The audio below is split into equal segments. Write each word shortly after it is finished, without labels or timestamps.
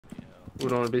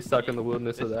Wouldn't want to be stuck in the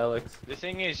wilderness with Alex. The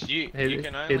thing is, you can He'd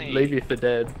only leave you for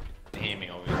dead. hear me,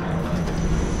 obviously.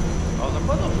 I was like,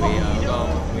 what the fuck are you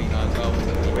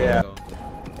doing? We are.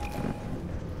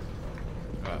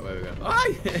 Alright, where we go? Ah!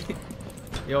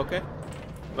 You okay?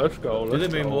 Let's go. Do the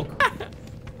Let's go. moonwalk.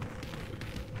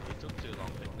 It took too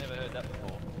long. I've never heard that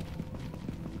before.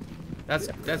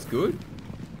 That's good.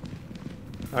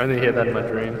 I only hear that in my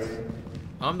dreams.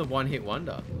 I'm the one-hit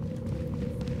wonder.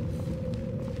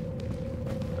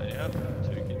 So you have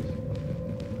 2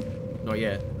 kids. Not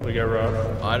yet. We go right.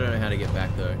 I don't know how to get back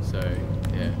though, so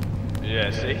yeah.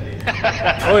 Yeah, see?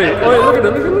 Oi, look at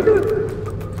it, look at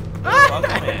it. Fuck,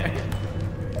 man.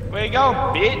 Where you going,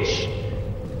 bitch?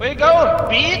 Where you going,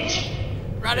 bitch?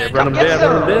 Run Yeah, it! run him get down,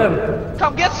 some. run him down.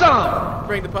 Come get some!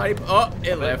 Bring the party. Oh,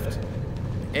 it left.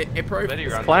 It broke. Betty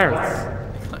It's run.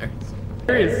 Clarence. Clarence.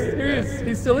 Here he is,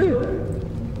 he's still here.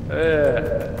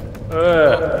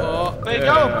 Oh, Where you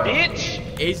going,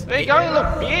 bitch? Where you going,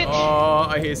 little bitch? Oh,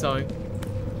 I hear something.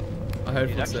 I heard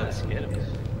He's actually footsteps. scared of us.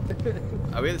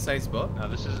 Are we at the same spot? No,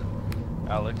 this isn't.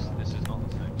 Alex, this is not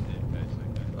the same staircase.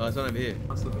 Okay. Oh, it's not over here.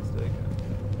 That's the mistake.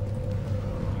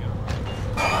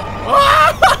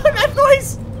 Oh, that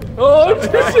noise! Oh,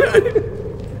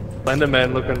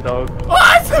 Slenderman looking dog.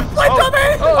 Oh, it's a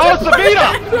Slenderman! Oh, it's the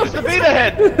beater! It's the beater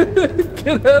head!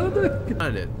 Get out of there.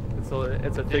 Found it.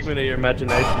 It's a figment of your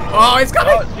imagination. Oh, it's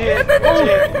coming! Oh,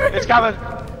 yeah, it's coming.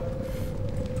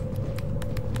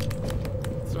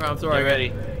 Sorry, I'm sorry. You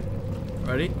ready?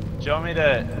 Ready? Do you want me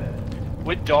to...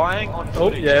 We're dying on Oh,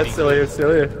 footage. yeah, it's still here, it's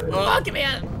still here. Oh, get me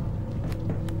out!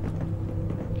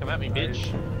 Come at me,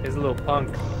 bitch. He's a little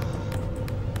punk.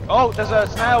 Oh, there's a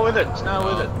snail with it. Snail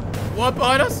with it. What,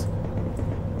 behind us?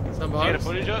 Some Get behind a us?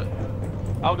 footage of it?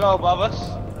 I'll go above us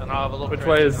and I'll have a look. Which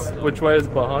through way it. is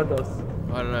behind us?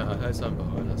 I don't know, I heard something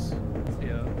behind us.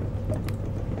 Yeah.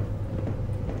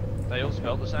 They all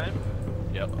spelled the same?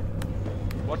 Yep.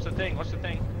 What's the thing? What's the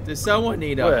thing? Does someone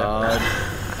need a Where? hug?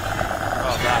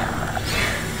 Oh, that.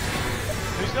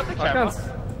 Who's got the camera?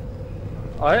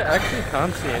 I actually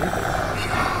can't see anything.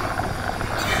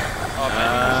 Oh,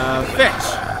 maybe Fetch!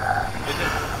 is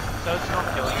it? So it's not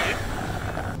killing you?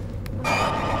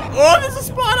 Oh, there's a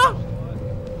spider!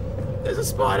 There's a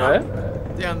spider!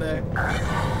 Where? Down there.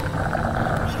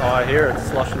 Oh, I hear it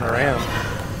sloshing around.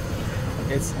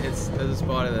 There's a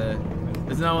spider there.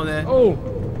 There's no one there. Oh!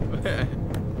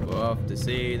 We're off to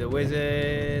see the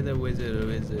wizard, the wizard of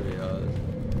Oz.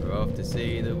 We're off to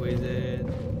see the wizard,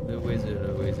 the wizard of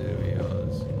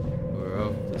Oz. We're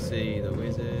off to see the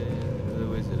wizard, the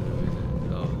wizard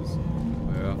of Oz.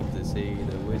 We're off to see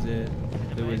the wizard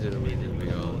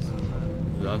of Oz.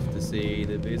 We're off to see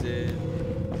the wizard,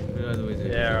 the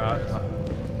wizard. Yeah, right.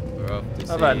 We're off to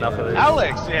see. I've had enough of this.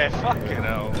 Alex, yeah, fucking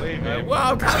hell, leave him.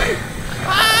 Wow, coming!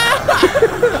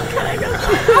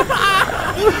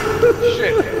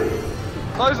 Shit.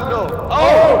 Close the door.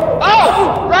 Oh!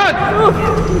 Oh! Run!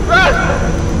 Run!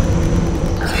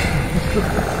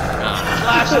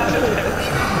 Flash into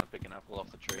death. Picking apple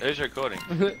off the tree. Who's recording?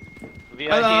 We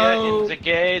are here in the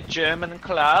gay German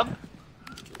club.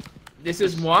 This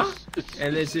is moi,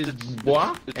 and this is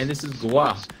bois, and this is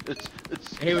goa.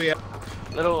 Here we are.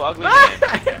 Little ugly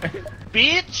man.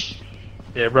 Bitch!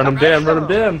 Yeah, run him down, run him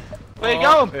down. Where you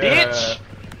going, bitch?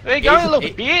 Where you going, little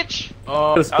bitch?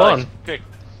 Oh, Just spawn. Alex, quick,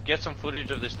 get some footage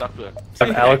of this ductwork.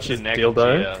 Alex's Neck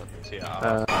dildo. to your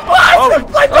Uh, oh,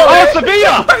 it's the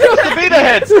beater! It's the beater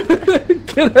head!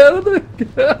 Get out of there!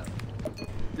 Get out.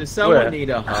 does someone Where? need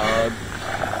a hug?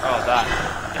 Oh, that.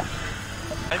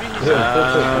 Maybe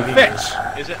he's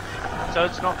Fetch! Is it? So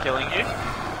it's not killing you?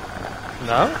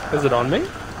 No? Is it on me?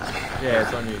 Yeah,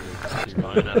 it's on you. He's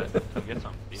going at it. Come get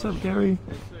some. What's up, Gary?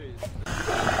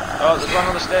 Oh, there's one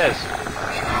on the stairs.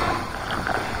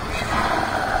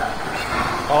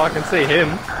 Oh, I can see him.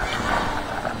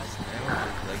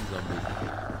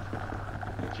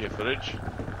 Do you have footage?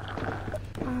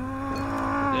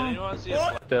 Did anyone see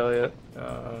it? Tell you.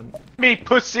 Me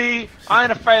pussy! I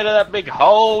ain't afraid of that big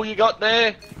hole you got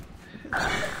there.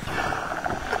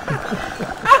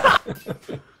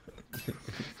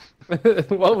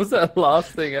 What was that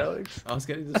last thing, Alex? I was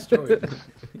getting destroyed.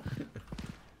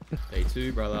 Day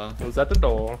 2, brother. It was at the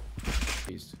door.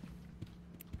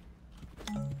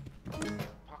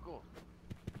 Parkour.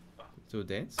 Do a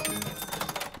dance?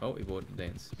 Oh, he bought a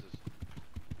dance.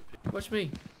 Watch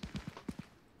me.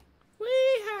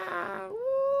 Weehaw!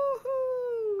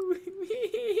 Woohoo!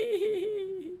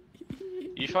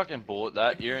 You fucking bought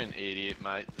that? You're an idiot,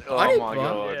 mate. Oh I my didn't buy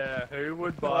god. Yeah, who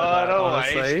would buy What that, a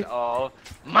honestly? waste of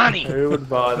money! Who would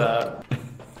buy that?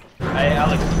 Hey,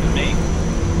 Alex, look at me.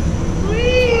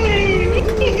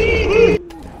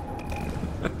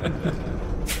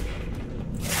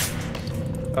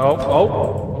 Oh,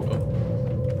 oh.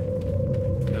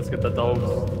 Let's get the dogs. You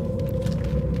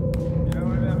don't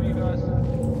worry about me, guys.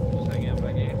 Just hang out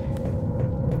back here.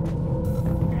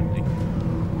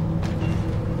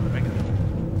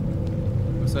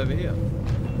 What's over here?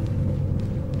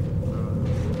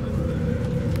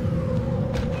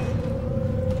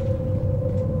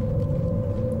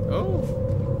 Oh.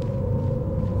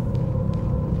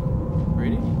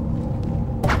 Ready?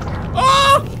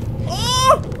 Oh!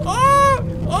 Oh! Oh!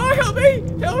 Oh! Help me!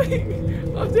 Help me!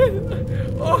 I'm dead!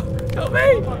 Oh! Help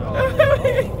me! Help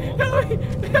me! Help me!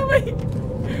 Help me!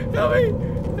 Help me!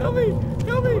 Help me!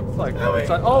 Help me! It's like, Help me! it's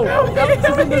like, oh, Help me! Alex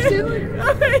is in the ceiling.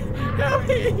 Help me! Help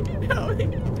me! Help me!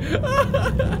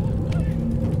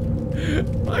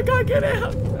 I can't get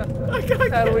out! I can't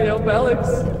get How do we out! help Alex?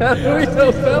 How do we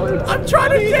help Alex? I'm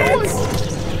trying to dance!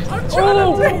 I'm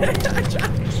trying to dance! I'm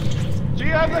trying. Do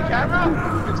you have the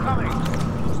camera? It's coming.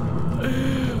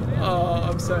 Oh,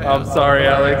 I'm sorry. I'm sorry,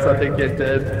 Alex. I think you're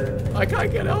dead. I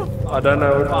can't get off. I don't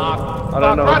know. I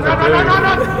don't know what to do.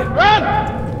 Run!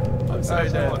 I'm sorry,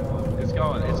 Dad. It's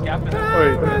going. It's gapping.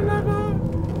 Wait,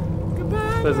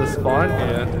 Goodbye. there's a spine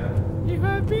here. You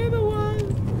have been the one.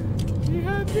 You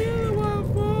have been the one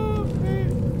for me.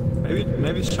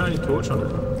 Maybe it's shiny torch on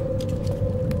it.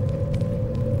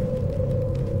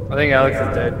 I think Alex is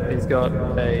dead. He's got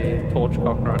a torch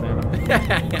cock right now.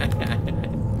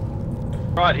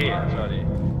 Right here. It's right here.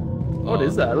 What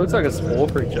is that? It looks like a spore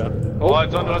creature. Oh,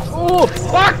 it's under us. Oh,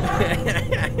 fuck!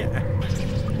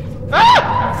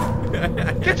 Ah!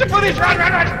 Get your footage! Run!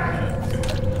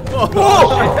 Oh!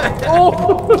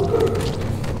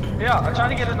 Yeah, I'm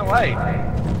trying to get in the way.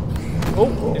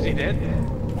 Oh! Is he dead?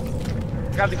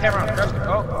 Grab the camera.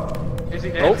 Oh, is he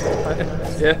dead? Oh!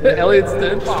 Yeah, Elliot's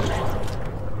dead. Fuck.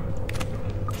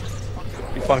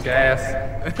 You punk ass.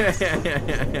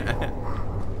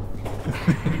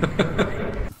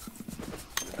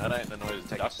 That ain't the noise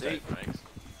the duck seat makes.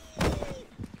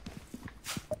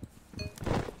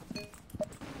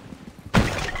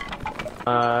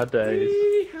 Days.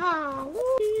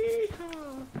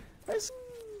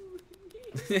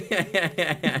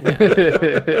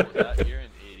 You're an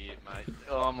idiot, mate.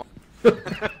 Oh my.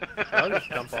 I'll just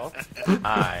jump off.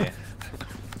 Hi.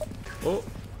 Oh.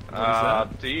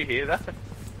 Do you hear that?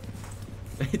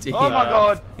 Did Oh he- my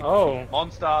god! Oh.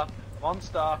 Monster!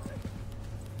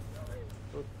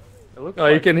 It looks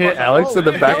you can hear Alex in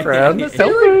the background.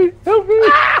 Help me! Help me!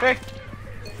 Quick!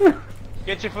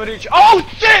 Get your footage. Oh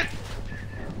shit!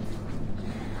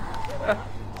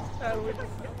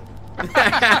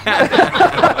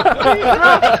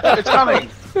 It's coming!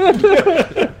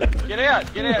 Get out! I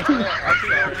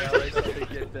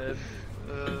think you're dead.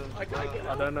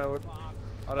 I don't know what.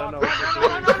 I don't know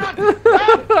what to do.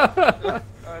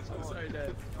 Sorry,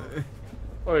 Dad.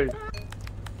 Wait,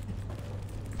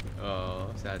 Oh,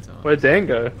 sad time. where'd Dan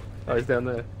go? Oh, he's down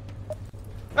there.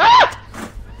 Ah!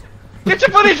 Get your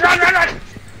footage! Run!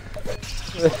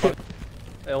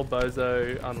 El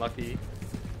Bozo, unlucky.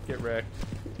 Get wrecked.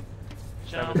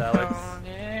 Same with Jump Alex. on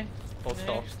it, Or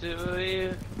stop. next to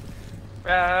you,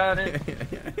 riding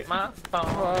my phone.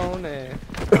 Oh, no.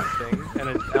 Thing. And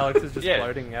Alex is just Yeah.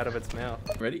 floating out of its mouth.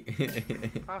 Ready?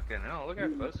 Fucking hell, look how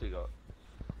close we got.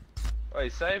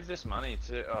 Wait, save this money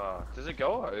to. Does it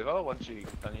go over once you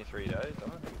done your 3 days? I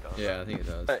don't think it does. Yeah, I think it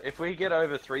does. If we get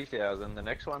over 3,000, the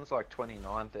next one's like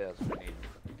 29,000 we need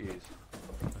views.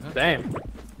 Damn.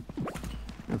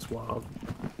 That's wild.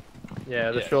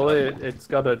 Yeah, Yeah, surely it's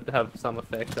got to have some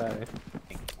effect, eh?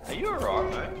 Are you alright,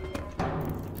 mate?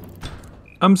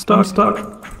 I'm stuck.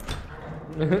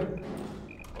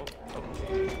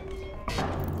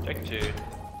 Check 2.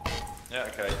 Yeah,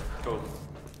 okay, cool.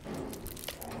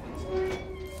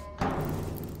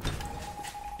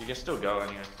 You can still go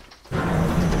anyway.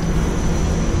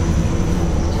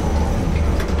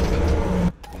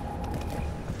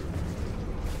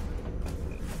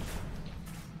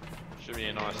 Should be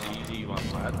a nice easy one,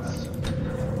 lads.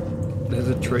 There's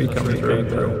a tree coming through.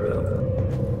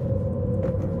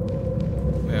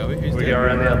 Where are we? Who's We dead? go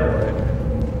around the other way.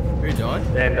 Who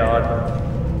died? Dan died.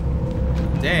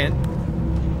 Dan?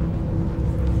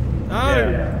 No!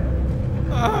 Yeah.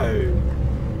 No!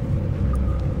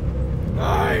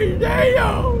 No!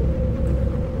 Daniel!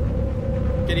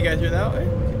 Can you go through that way?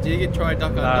 Did you try duck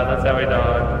under? Nah, that's how he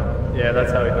died. Yeah,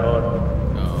 that's how he died. Oh.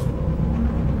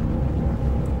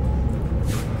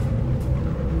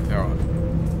 Alright.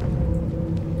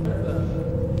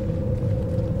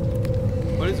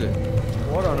 What is it?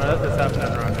 What on earth is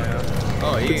happening right now?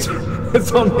 Oh,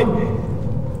 It's on me.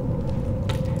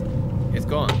 it's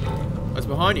gone. Oh, it's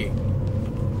behind you.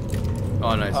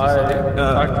 Oh no, it's I, just...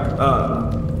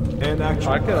 And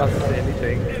action. I cannot see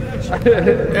anything.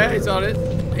 Yeah, he's on it.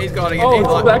 He's got it. Oh, He's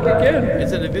it's back again.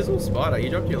 It's an invisible spider. You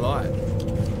dropped your light.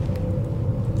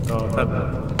 Oh, that.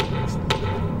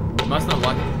 Must not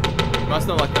like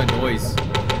that noise.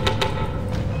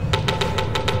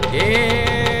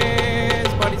 Yeah,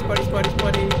 Spidey, Spidey, Spidey,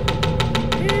 Spidey.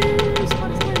 Yeah,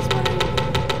 Spidey, Spidey, Spidey.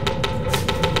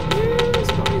 Yeah,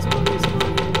 Spidey, Spidey,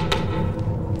 Spidey.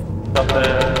 Up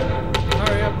there.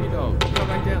 Hurry up, you dog. Come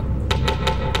back down.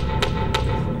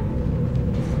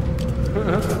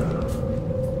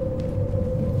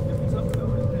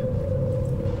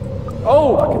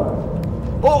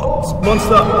 Oh! Oh,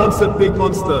 monster, big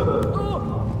monster.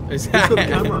 Is He's got a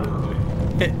camera.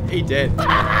 He dead.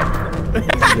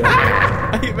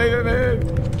 Move.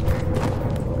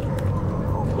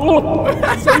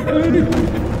 Oh! So good!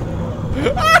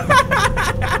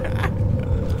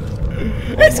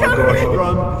 It's Oh my gosh,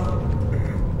 run.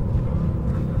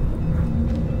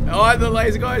 Oh, the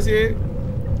laser guy's here.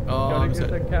 Oh, Gotta I'm get so...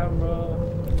 the camera.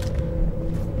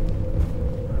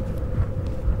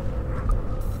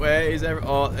 Where is every...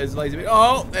 Oh, there's laser beam.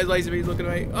 Oh, there's laser beam looking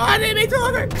at me. Oh, I didn't mean to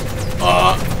look at me.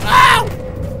 Oh, ow!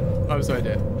 I'm so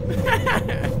dead.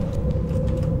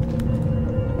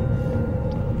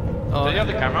 Oh, Do you have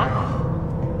the camera?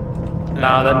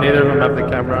 Nah, that neither of them have the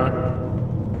camera.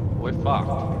 We're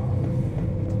fucked.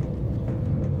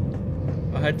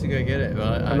 I had to go get it,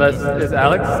 but Unless, is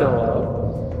Alex still alive?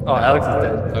 Oh, Alex is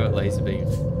dead. I got laser beam.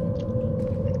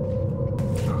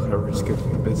 I gotta risk it for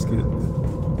the biscuit.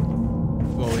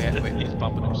 Well, yeah, He's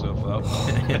bumping himself up.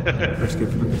 Risk it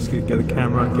for the biscuit. Get the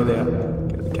camera, get out.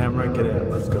 Get the camera, get out.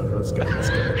 Let's go.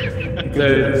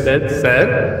 Dude, that set,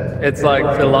 it's like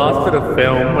the last bit of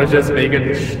film was just me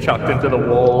getting chucked into the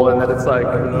wall, and then it's like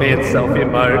me in selfie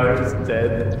mode, just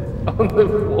dead on the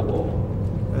wall.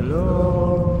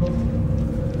 Hello.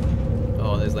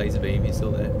 Oh, there's laser beam. He's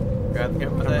still there. Grab the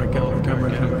camera there.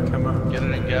 Camera. Get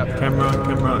it in gap. Camera,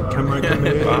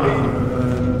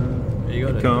 You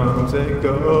got it. comes and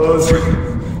goes.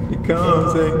 He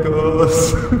comes and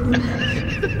goes.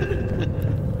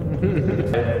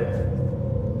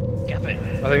 Gap it.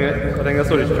 I think that's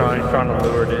what he's trying to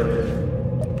lure it in.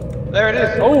 There it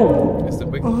is. Oh! It's the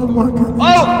big... Oh my god.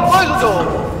 Oh! Close the door!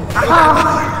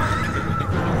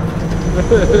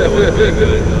 That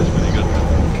was pretty good.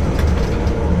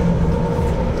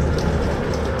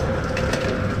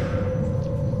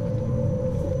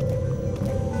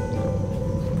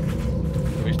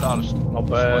 We started Not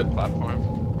bad.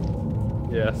 platform.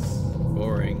 Yes.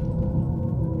 Boring.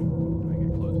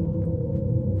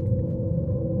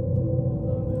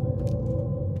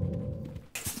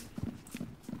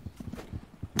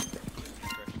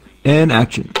 And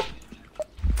action.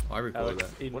 I recorded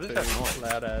Alex, that. What is that noise?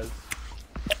 Loud as.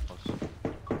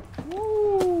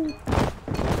 Woo!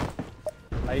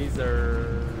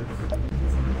 Laser.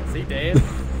 Is he dead?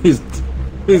 He's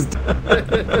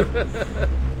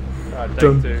Alright, take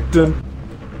dun, two. dun.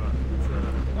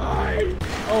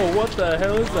 Oh, what the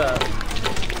hell is that?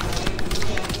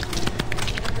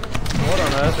 What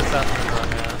on earth is happening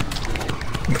right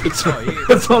now? It's, Oh,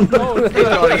 yeah. it's on the Oh, it's He's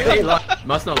got it. He like...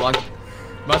 Must not like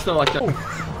that.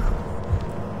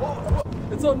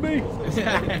 It's on me! He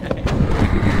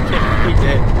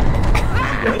dead.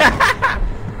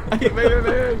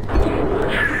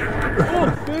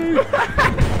 Move.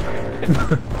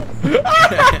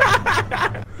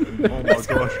 Oh my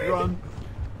gosh, run.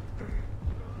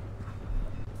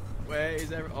 Where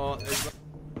is every... Oh, there's...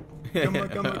 Come my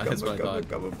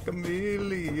dog. on,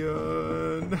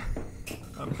 chameleon.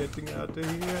 I'm getting out of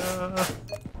here.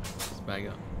 Just bang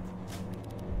up.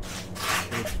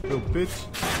 Little bitch.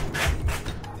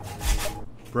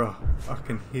 Bruh, I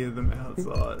can hear them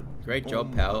outside. Great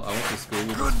job, pal. I went to school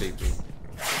with these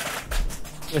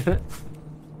people.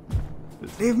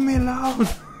 Leave me alone.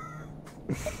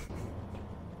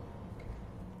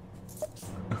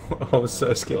 I was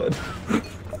so scared.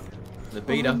 The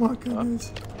beater. Oh my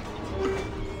goodness.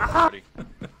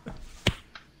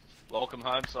 Welcome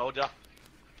home, soldier.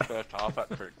 First half hat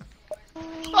trick.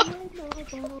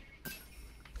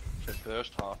 The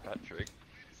first half hat trick.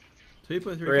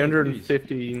 2.3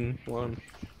 351.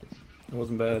 It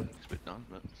wasn't bad. It's a bit done,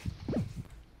 but...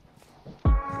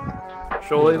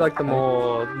 Surely, like, the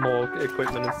more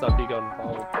equipment and stuff you got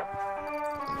involved.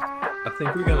 I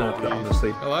think we're gonna have to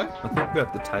honestly. Hello? I think we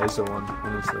have the taser one,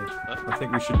 honestly. I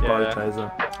think we should buy a Yeah. taser.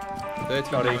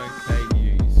 13. Okay,